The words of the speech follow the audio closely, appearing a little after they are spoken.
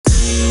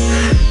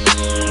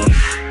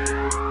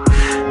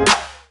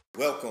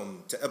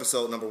to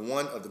episode number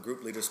 1 of the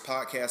Group Leaders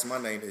Podcast.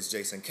 My name is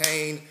Jason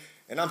Kane,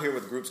 and I'm here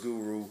with Groups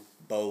Guru,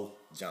 Bo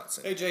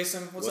Johnson. Hey,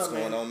 Jason. What's up,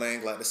 man? What's going on,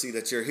 man? Glad to see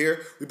that you're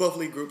here. We both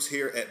lead groups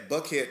here at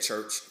Buckhead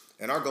Church,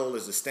 and our goal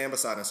is to stand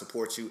beside and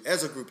support you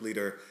as a group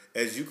leader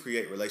as you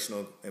create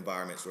relational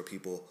environments where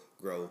people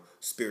grow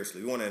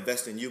spiritually. We want to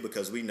invest in you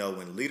because we know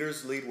when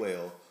leaders lead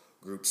well,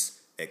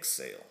 groups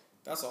excel.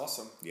 That's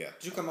awesome. Yeah.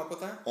 Did you come up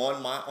with that?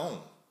 On my own.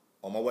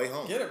 On my way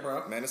home. Get it,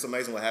 bro. Man, it's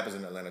amazing what happens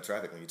in Atlanta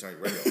traffic when you turn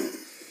your radio on.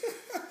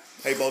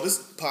 Hey, Bo,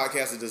 this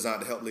podcast is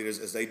designed to help leaders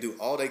as they do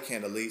all they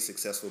can to lead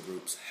successful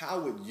groups. How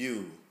would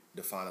you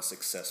define a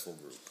successful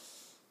group?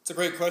 It's a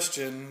great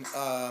question.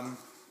 I've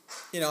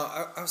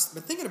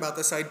been thinking about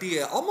this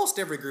idea. Almost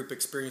every group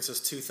experiences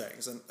two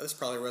things, and this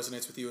probably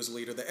resonates with you as a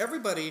leader, that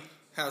everybody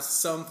has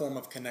some form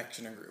of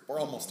connection in group, or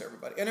almost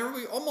everybody. And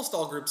almost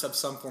all groups have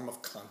some form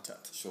of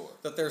content. Sure.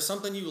 That there's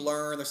something you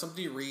learn, there's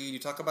something you read, you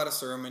talk about a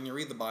sermon, you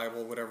read the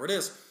Bible, whatever it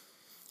is.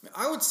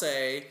 I would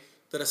say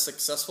that a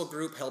successful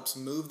group helps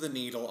move the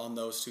needle on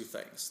those two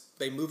things.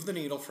 They move the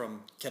needle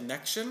from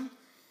connection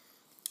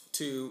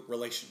to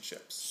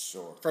relationships.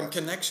 Sure. From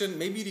connection,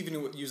 maybe you'd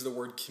even use the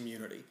word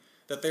community.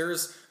 That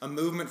there's a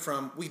movement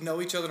from we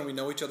know each other and we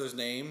know each other's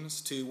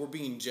names to we're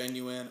being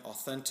genuine,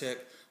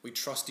 authentic, we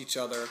trust each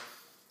other,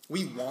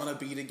 we want to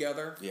be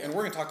together. Yeah. And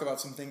we're going to talk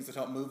about some things that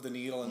help move the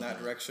needle in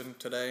that direction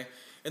today.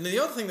 And then the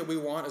other thing that we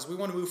want is we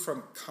want to move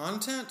from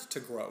content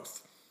to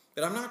growth.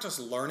 That I'm not just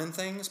learning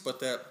things, but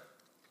that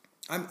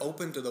I'm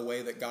open to the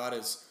way that God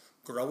is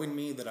growing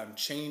me, that I'm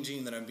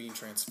changing, that I'm being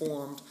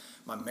transformed.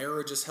 My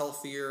marriage is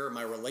healthier,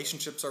 my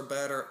relationships are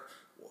better.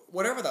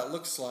 Whatever that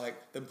looks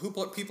like, the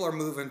people are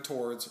moving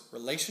towards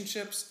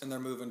relationships and they're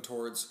moving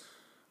towards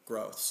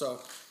growth. So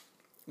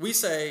we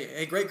say,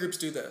 hey, great groups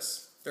do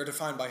this. They're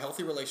defined by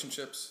healthy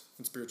relationships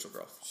and spiritual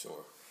growth.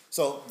 Sure.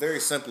 So very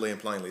simply and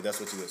plainly, that's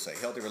what you would say.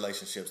 Healthy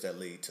relationships that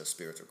lead to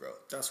spiritual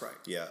growth. That's right.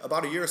 Yeah.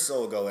 About a year or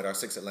so ago at our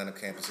 6 Atlanta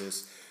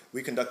campuses,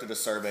 we conducted a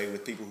survey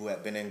with people who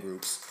had been in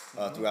groups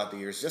throughout the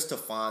years just to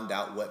find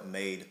out what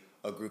made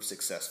a group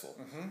successful.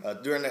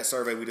 During that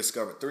survey, we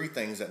discovered 3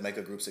 things that make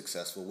a group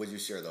successful. Would you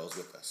share those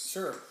with us?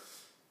 Sure.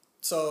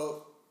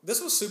 So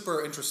this was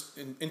super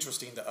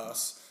interesting to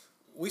us.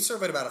 We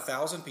surveyed about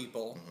 1,000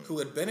 people who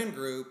had been in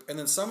group, and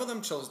then some of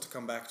them chose to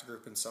come back to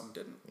group and some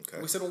didn't. Okay.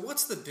 And we said, well,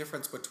 what's the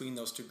difference between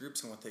those two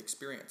groups and what they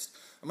experienced?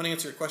 I'm going to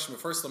answer your question,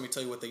 but first let me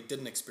tell you what they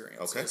didn't experience.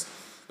 Okay.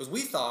 Because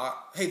we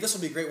thought, hey, this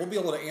will be great. We'll be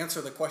able to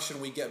answer the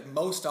question we get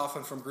most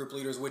often from group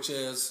leaders, which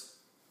is,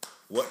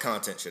 what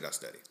content should I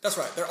study? That's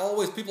right.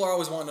 People are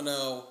always wanting to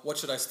know, what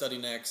should I study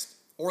next?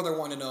 Or they're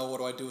wanting to know, what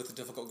do I do with a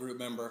difficult group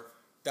member?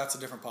 That's a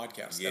different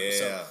podcast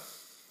episode.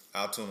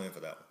 I'll tune in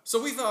for that one.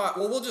 So we thought,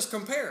 well, we'll just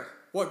compare.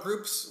 What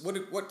groups,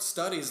 what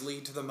studies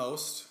lead to the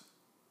most,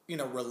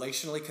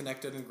 relationally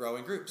connected and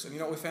growing groups? And you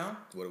know what we found?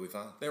 What did we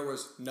find? There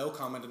was no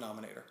common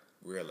denominator.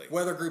 Really?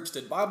 Whether groups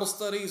did Bible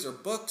studies or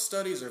book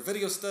studies or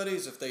video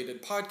studies, if they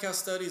did podcast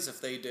studies, if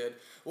they did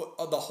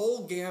the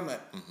whole gamut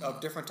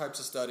of different types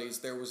of studies,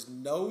 there was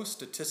no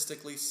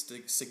statistically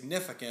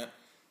significant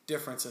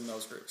difference in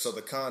those groups. So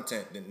the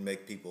content didn't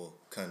make people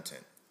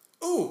content.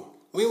 Ooh.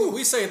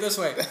 We say it this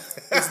way.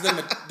 It's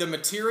the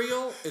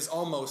material is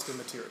almost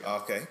immaterial.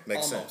 Okay,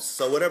 makes sense.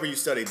 So whatever you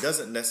study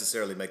doesn't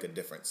necessarily make a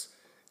difference.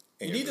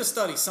 You need to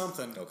study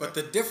something, but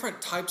the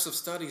different types of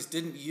studies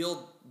didn't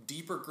yield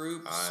deeper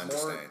groups,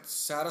 more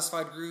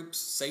satisfied groups,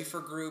 safer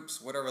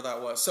groups, whatever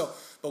that was.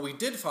 But we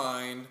did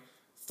find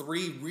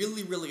 3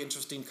 really, really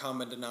interesting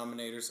common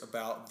denominators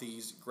about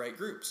these great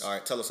groups. All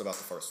right, tell us about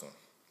the first one.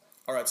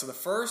 All right, so the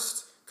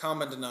first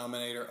common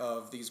denominator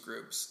of these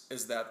groups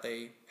is that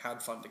they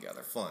had fun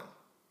together. Fun.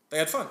 They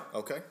had fun.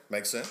 Okay,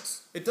 makes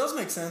sense. It does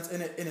make sense,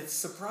 and it's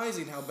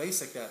surprising how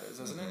basic that is,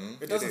 isn't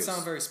it? It doesn't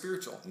sound very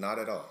spiritual. Not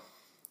at all.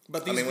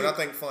 But when I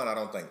think fun, I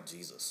don't think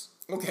Jesus.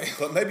 Okay.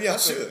 But maybe I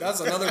should.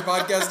 That's another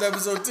podcast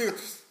episode too.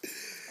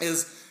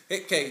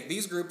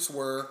 These groups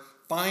were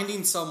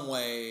finding some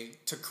way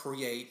to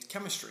create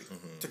chemistry,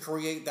 to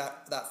create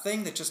that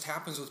thing that just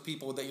happens with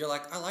people that you're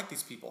like, I like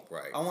these people.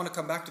 Right. I want to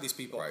come back to these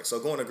people. Right. So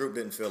going to group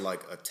didn't feel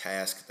like a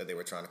task that they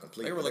were trying to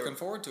complete. They were looking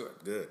forward to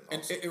it. Good.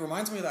 And awesome. it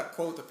reminds me of that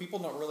quote that people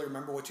don't really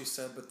remember what you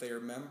said, but they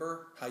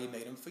remember how you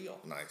made them feel.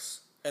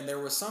 Nice. And there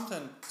was some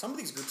of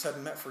these groups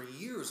hadn't met for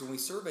years when we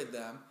surveyed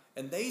them,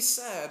 and they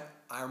said,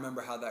 I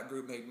remember how that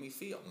group made me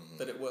feel,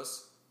 that it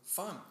was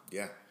fun.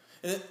 Yeah.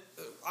 And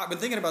I've been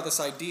thinking about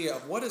this idea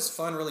of what does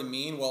fun really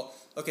mean? Well,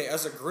 okay,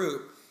 as a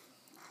group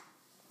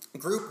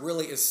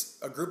really is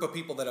a group of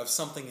people that have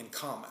something in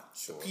common.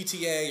 Sure.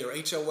 PTA, your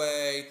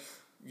HOA,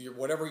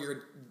 whatever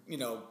your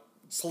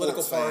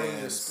political party,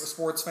 your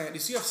sports fan,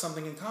 you have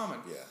something in common.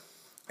 Yeah.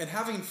 And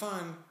having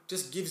fun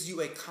just gives you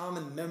a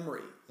common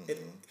memory.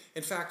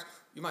 In fact,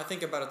 you might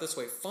think about it this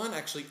way. Fun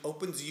actually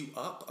opens you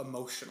up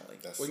emotionally.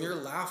 When you're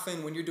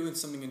laughing, when you're doing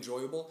something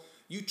enjoyable,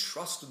 you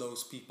trust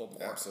those people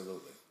more.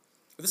 Absolutely.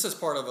 This is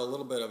part of a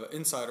little bit of an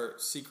insider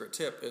secret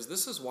tip, is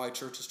this is why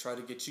churches try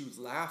to get you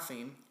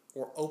laughing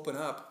or open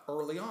up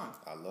early on.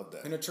 I love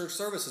that. In a church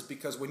service is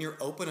because when you're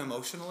open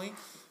emotionally,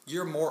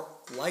 you're more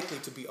likely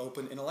to be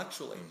open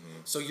intellectually.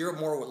 So you're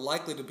more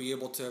likely to be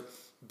able to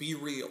be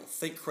real,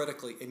 think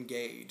critically,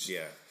 engage.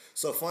 Yeah.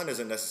 So fun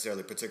isn't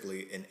necessarily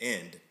particularly an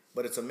end,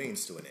 but it's a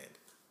means to an end.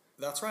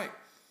 That's right.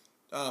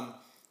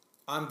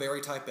 I'm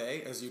very type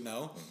A, as you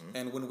know,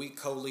 and when we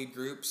co-lead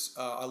groups,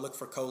 I look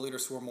for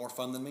co-leaders who are more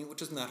fun than me,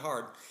 which isn't that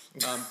hard.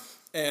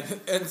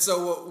 And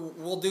so what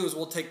we'll do is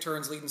we'll take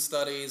turns leading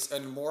studies,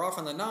 and more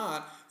often than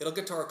not, it'll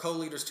get to our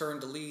co-leader's turn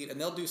to lead,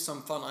 and they'll do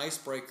some fun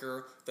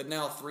icebreaker that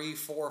now 3,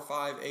 4,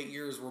 5, 8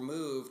 years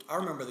removed. I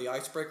remember the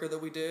icebreaker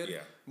that we did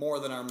more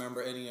than I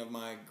remember any of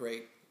my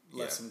great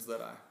lessons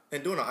that I...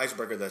 And doing an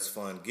icebreaker that's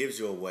fun gives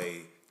you a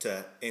way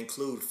to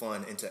include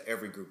fun into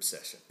every group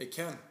session. It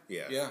can.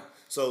 Yeah.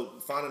 So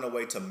finding a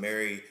way to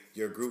marry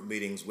your group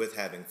meetings with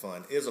having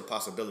fun is a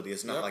possibility.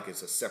 It's not like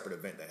it's a separate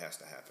event that has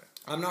to happen.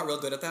 I'm not real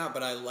good at that,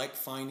 but I like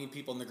finding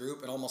people in the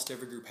group, and almost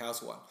every group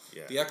has one.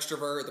 Yeah. The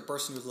extrovert, the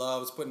person who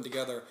loves putting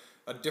together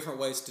different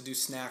ways to do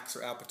snacks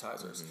or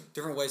appetizers,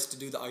 different ways to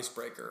do the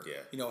icebreaker,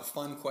 a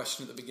fun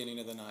question at the beginning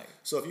of the night.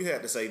 So if you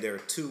had to say there are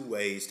 2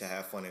 ways to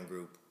have fun in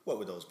group, what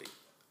would those be?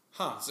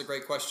 It's a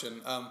great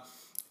question.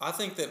 I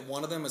think that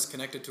one of them is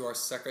connected to our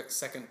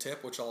second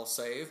tip, which I'll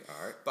save.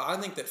 All right. But I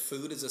think that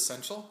food is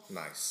essential.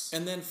 Nice.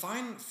 And then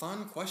find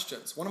fun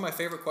questions. One of my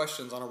favorite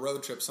questions on a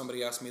road trip,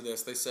 somebody asked me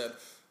this. They said,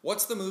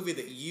 what's the movie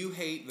that you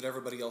hate that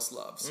everybody else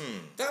loves?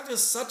 That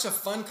is such a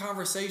fun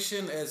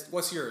conversation.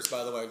 What's yours,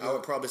 by the way? I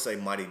would probably say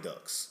Mighty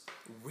Ducks.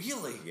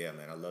 Really? Yeah,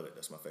 man, I love it.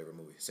 That's my favorite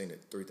movie. Seen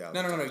it 3,000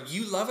 times. No.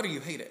 You love it or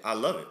you hate it? I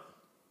love it.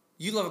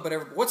 You love it,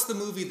 but what's the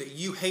movie that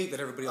you hate that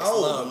everybody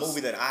else loves? The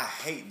movie that I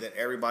hate that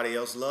everybody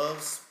else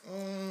loves?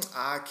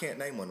 I can't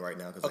name one right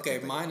now. Okay,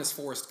 mine is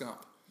Forrest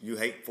Gump. You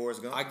hate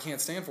Forrest Gump? I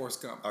can't stand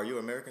Forrest Gump. Are you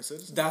an American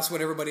citizen? That's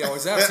what everybody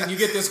always asks. And you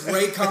get this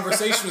great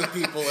conversation with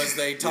people as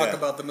they talk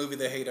about the movie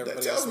they hate everybody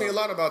else. That tells me a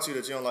lot about you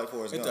that you don't like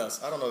Forrest Gump. It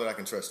does. I don't know that I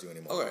can trust you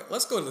anymore. Okay,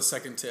 let's go to the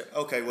second tip.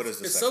 Okay, what is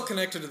the second? It's so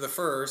connected to the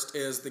first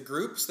is the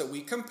groups that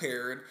we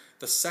compared,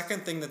 the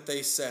second thing that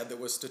they said that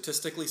was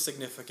statistically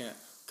significant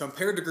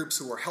compared to groups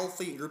who were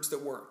healthy and groups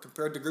that weren't,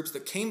 compared to groups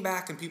that came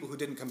back and people who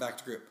didn't come back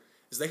to group,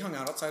 is they hung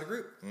out outside a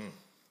group.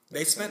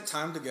 They spent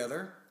time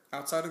together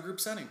outside a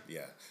group setting.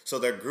 Yeah. So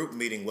their group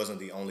meeting wasn't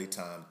the only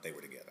time they were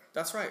together.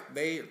 That's right.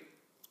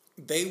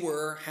 They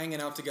were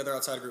hanging out together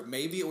outside a group.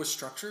 Maybe it was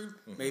structured.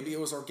 Maybe it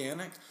was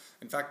organic.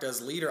 In fact,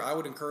 as leader, I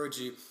would encourage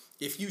you,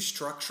 if you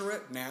structure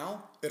it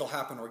now, it'll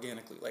happen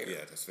organically later.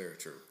 Yeah, that's very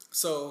true.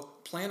 So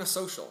plan a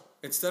social.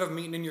 Instead of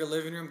meeting in your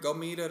living room, go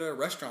meet at a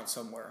restaurant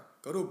somewhere.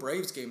 Go to a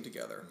Braves game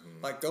together.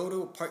 Like go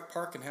to a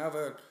park and have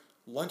a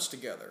lunch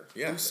together.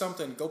 Yeah. Do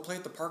something. Go play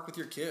at the park with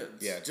your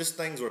kids. Yeah, just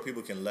things where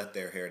people can let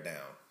their hair down.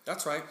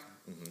 That's right.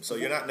 So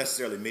you're not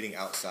necessarily meeting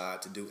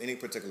outside to do any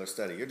particular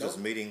study. You're just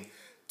meeting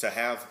to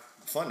have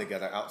fun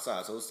together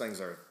outside. So those things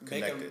are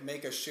connected.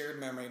 Make a shared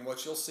memory. And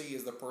what you'll see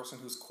is the person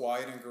who's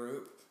quiet in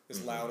group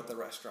is loud at the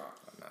restaurant.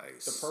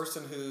 Nice. The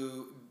person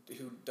who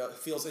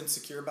feels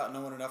insecure about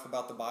knowing enough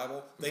about the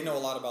Bible, they know a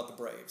lot about the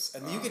Braves.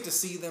 And you get to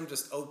see them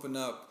just open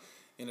up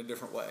in a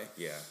different way.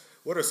 Yeah.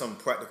 What are some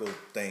practical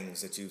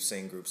things that you've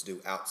seen groups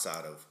do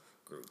outside of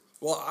group?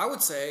 Well, I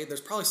would say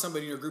there's probably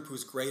somebody in your group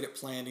who's great at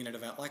planning an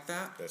event like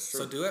that. That's true.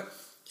 So do it.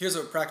 Here's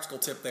a practical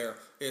tip there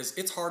is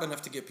it's hard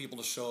enough to get people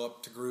to show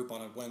up to group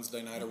on a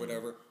Wednesday night or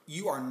whatever.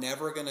 You are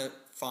never going to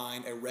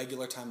find a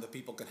regular time that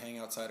people can hang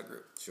outside a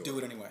group. Sure. Do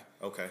it anyway.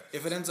 Okay.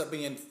 If it ends up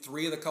being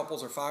 3 of the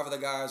couples or 5 of the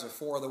guys or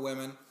 4 of the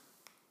women,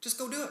 just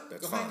go do it.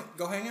 That's fine.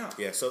 Go hang out.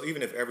 Yeah, so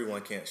even if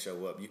everyone can't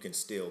show up, you can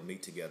still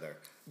meet together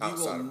outside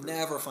You will of group.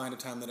 never find a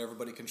time that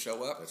everybody can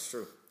show up. That's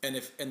true. And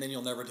then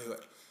you'll never do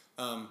it.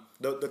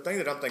 The thing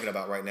that I'm thinking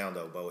about right now,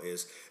 though, Bo,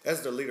 is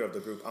as the leader of the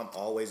group, I'm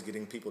always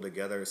getting people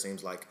together. It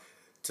seems like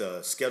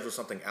to schedule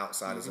something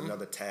outside is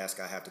another task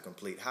I have to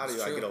complete. How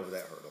do I get over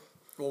that hurdle?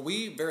 Well,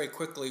 we very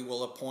quickly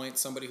will appoint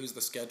somebody who's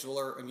the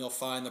scheduler, and you'll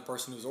find the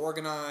person who's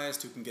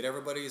organized, who can get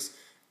everybody's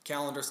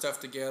calendar stuff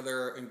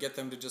together and get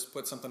them to just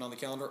put something on the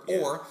calendar. Yeah.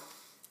 Or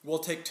we'll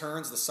take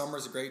turns. The summer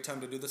is a great time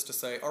to do this, to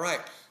say, all right,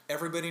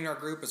 everybody in our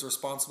group is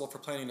responsible for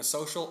planning a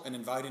social and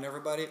inviting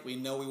everybody. We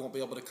know we won't be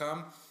able to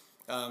come.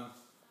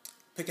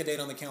 Pick a date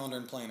on the calendar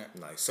and plan it.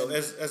 Nice. So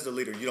as the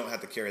leader, you don't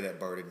have to carry that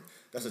burden.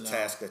 That's a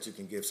task that you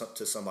can give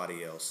to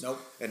somebody else.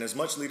 Nope. And as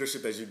much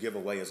leadership as you give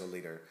away as a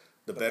leader,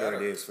 the better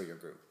it is for your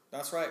group.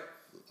 That's right.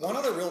 One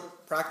other real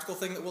practical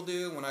thing that we'll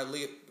do when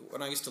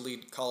I used to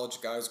lead college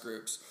guys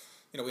groups,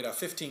 we'd have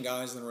 15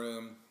 guys in the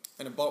room,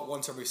 and about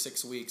once every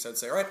 6 weeks, I'd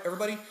say, all right,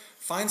 everybody,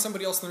 find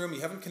somebody else in the room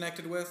you haven't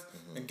connected with,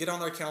 and get on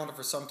their calendar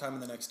for some time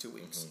in the next 2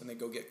 weeks. And they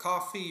go get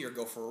coffee or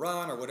go for a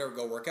run or whatever,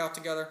 go work out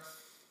together.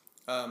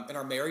 In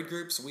our married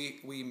groups,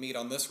 we meet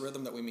on this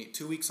rhythm that we meet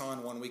 2 weeks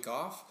on, 1 week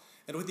off.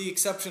 And with the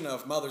exception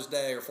of Mother's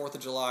Day or 4th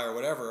of July or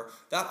whatever,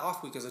 that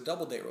off week is a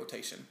double date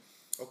rotation.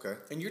 Okay.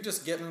 And you're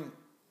just getting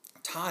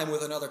time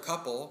with another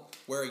couple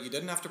where you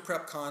didn't have to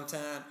prep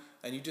content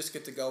and you just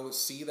get to go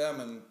see them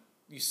and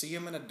you see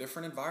them in a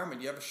different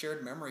environment. You have a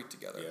shared memory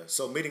together. Yeah.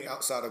 So meeting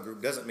outside of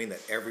group doesn't mean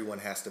that everyone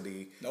has to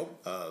be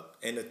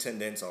in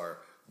attendance or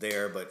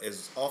there, but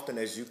as often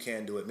as you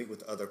can do it, meet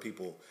with other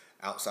people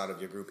outside of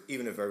your group,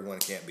 even if everyone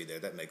can't be there.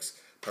 That makes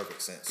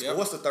perfect sense. Yep. Well,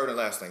 what's the third and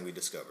last thing we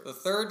discovered? The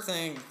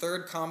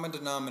third common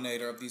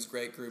denominator of these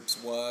great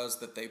groups was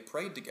that they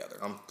prayed together.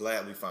 I'm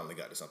glad we finally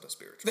got to something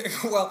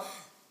spiritual. Well,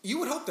 you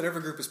would hope that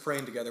every group is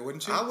praying together,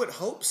 wouldn't you? I would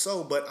hope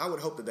so, but I would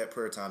hope that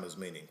prayer time is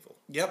meaningful.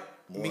 Yep.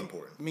 More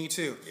important. Me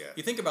too. Yeah.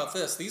 You think about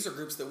this. These are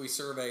groups that we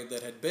surveyed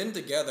that had been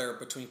together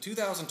between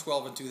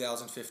 2012 and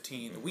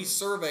 2015. Mm-hmm. We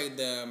surveyed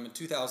them in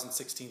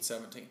 2016,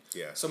 17.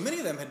 Yeah. So many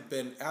of them had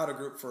been out of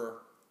group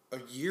for a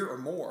year or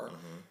more.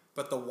 Mm-hmm.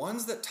 But the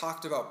ones that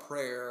talked about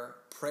prayer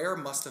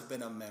must have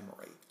been a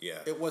memory. Yeah.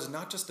 It was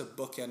not just a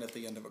bookend at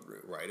the end of a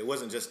group. Right. It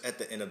wasn't just at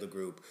the end of the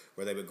group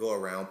where they would go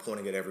around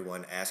pointing at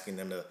everyone, asking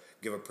them to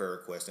give a prayer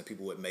request, and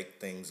people would make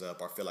things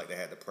up or feel like they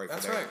had to pray for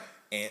their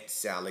Aunt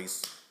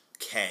Sally's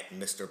cat,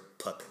 Mr.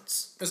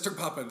 Puppins. Mr.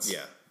 Puppins.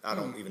 Yeah. I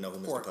don't even know who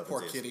Mr. Puppins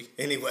poor is. kitty.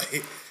 Anyway.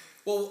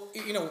 Well,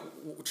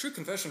 true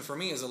confession for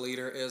me as a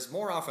leader is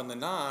more often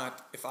than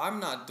not, if I'm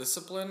not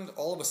disciplined,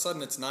 all of a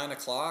sudden it's 9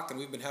 o'clock and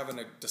we've been having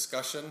a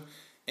discussion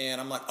and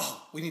I'm like,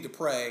 oh, we need to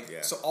pray.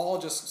 Yeah. So I'll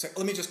just say,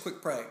 let me just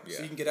quick pray. Yeah.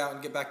 So you can get out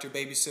and get back to your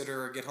babysitter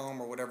or get home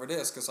or whatever it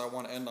is because I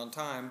want to end on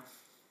time.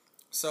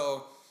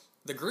 So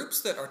the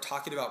groups that are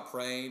talking about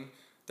praying,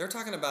 they're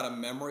talking about a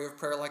memory of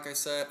prayer, like I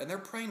said, and they're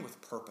praying with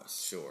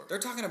purpose. Sure. They're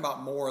talking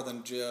about more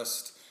than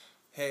just,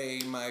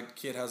 hey, my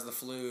kid has the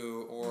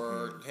flu,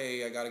 or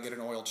hey, I got to get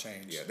an oil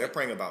change. Yeah, they're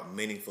praying about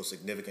meaningful,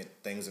 significant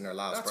things in their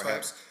lives. That's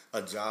Perhaps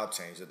a job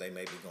change that they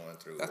may be going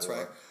through. That's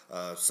or,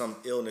 some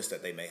illness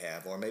that they may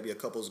have, or maybe a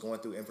couple's going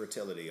through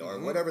infertility, or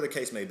whatever the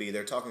case may be.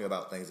 They're talking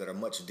about things that are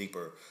much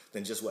deeper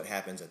than just what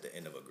happens at the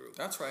end of a group.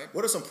 That's right.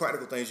 What are some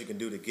practical things you can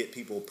do to get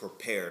people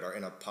prepared or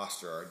in a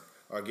posture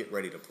or get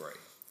ready to pray?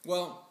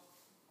 Well,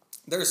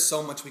 there's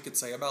so much we could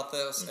say about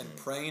this, and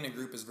praying in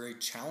group is very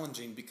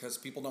challenging because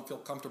people don't feel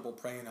comfortable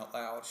praying out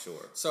loud.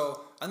 Sure.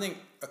 So I think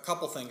a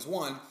couple things.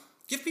 One,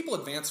 give people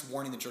advance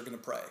warning that you're going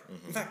to pray.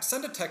 In fact,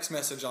 send a text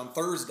message on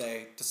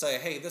Thursday to say,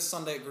 hey, this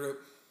Sunday at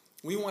group,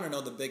 we want to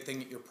know the big thing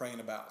that you're praying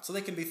about. So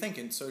they can be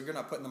thinking, so you're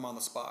not putting them on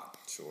the spot.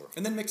 Sure.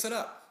 And then mix it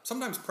up.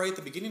 Sometimes pray at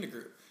the beginning of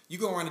group. You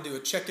go around and do a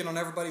check-in on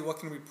everybody. What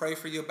can we pray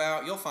for you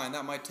about? You'll find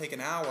that might take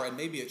an hour, and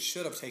maybe it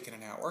should have taken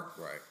an hour.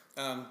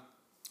 Right.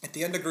 At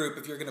the end of group,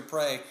 if you're going to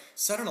pray,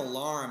 set an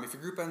alarm. If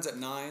your group ends at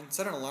 9,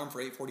 set an alarm for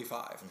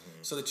 8:45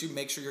 so that you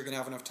make sure you're going to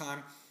have enough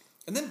time.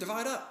 And then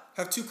divide up.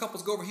 Have 2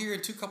 couples go over here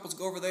and 2 couples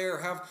go over there.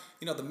 Or have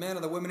the men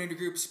and the women in your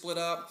group split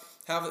up.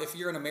 If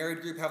you're in a married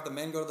group, have the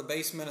men go to the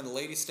basement and the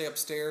ladies stay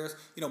upstairs.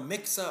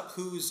 Mix up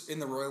who's in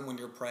the room when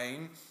you're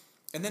praying.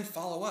 And then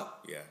follow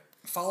up. Yeah.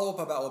 Follow up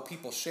about what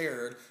people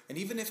shared. And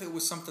even if it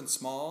was something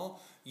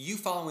small, you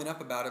following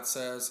up about it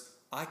says,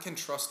 I can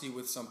trust you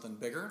with something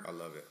bigger. I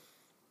love it.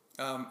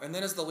 And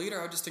then as the leader,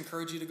 I just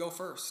encourage you to go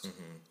first.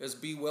 Is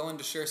be willing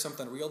to share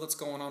something real that's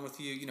going on with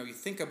you. You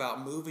think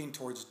about moving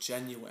towards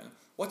genuine.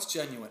 What's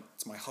genuine?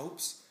 It's my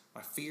hopes,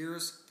 my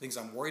fears, things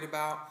I'm worried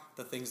about,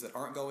 the things that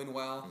aren't going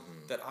well,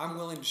 that I'm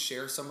willing to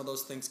share some of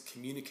those things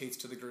communicates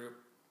to the group.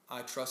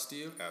 I trust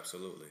you.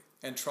 Absolutely.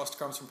 And trust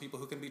comes from people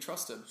who can be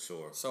trusted.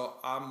 Sure. So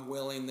I'm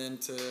willing then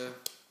to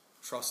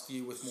trust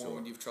you with more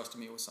when you've trusted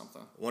me with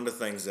something. One of the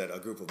things that a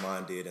group of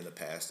mine did in the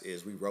past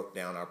is we wrote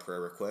down our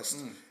prayer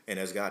requests, and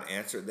as God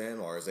answered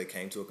them or as they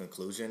came to a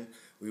conclusion,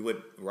 we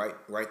would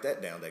write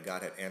that down, that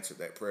God had answered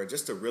that prayer,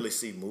 just to really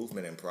see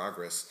movement and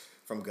progress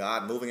from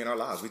God moving in our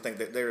lives. We think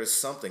that there is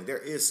something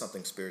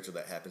spiritual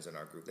that happens in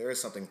our group. There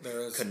is something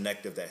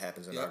connective that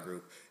happens in our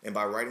group. And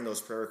by writing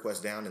those prayer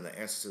requests down and the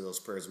answers to those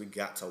prayers, we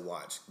got to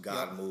watch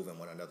God move in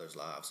one another's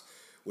lives,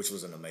 which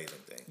was an amazing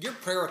thing. Your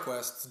prayer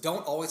requests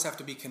don't always have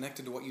to be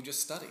connected to what you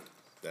just studied.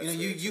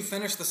 You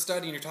finish the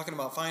study and you're talking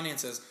about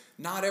finances.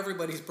 Not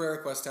everybody's prayer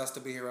request has to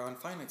be around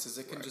finances.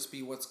 It can just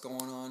be what's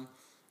going on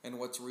and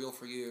what's real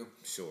for you.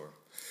 Sure.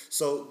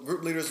 So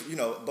group leaders,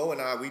 Bo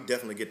and I, we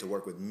definitely get to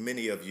work with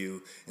many of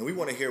you, and we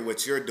want to hear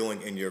what you're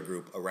doing in your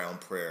group around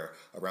prayer,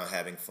 around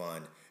having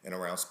fun, and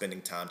around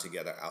spending time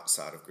together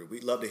outside of group.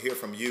 We'd love to hear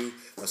from you,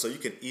 so you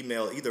can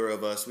email either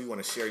of us. We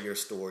want to share your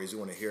stories. We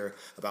want to hear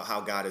about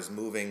how God is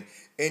moving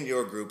in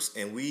your groups,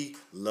 and we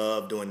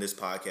love doing this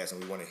podcast,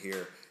 and we want to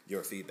hear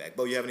your feedback.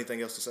 Bo, you have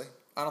anything else to say?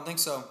 I don't think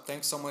so.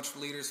 Thanks so much,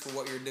 leaders, for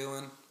what you're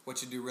doing.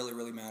 What you do really,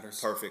 really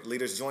matters. Perfect.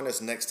 Leaders, join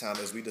us next time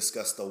as we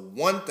discuss the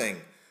one thing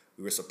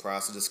we were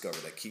surprised to discover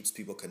that keeps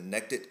people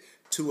connected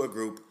to a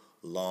group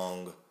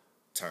long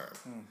term.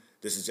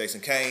 This is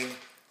Jason Kane.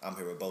 I'm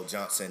here with Bo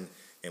Johnson.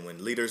 And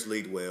when leaders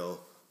lead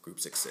well,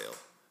 groups excel.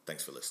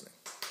 Thanks for listening.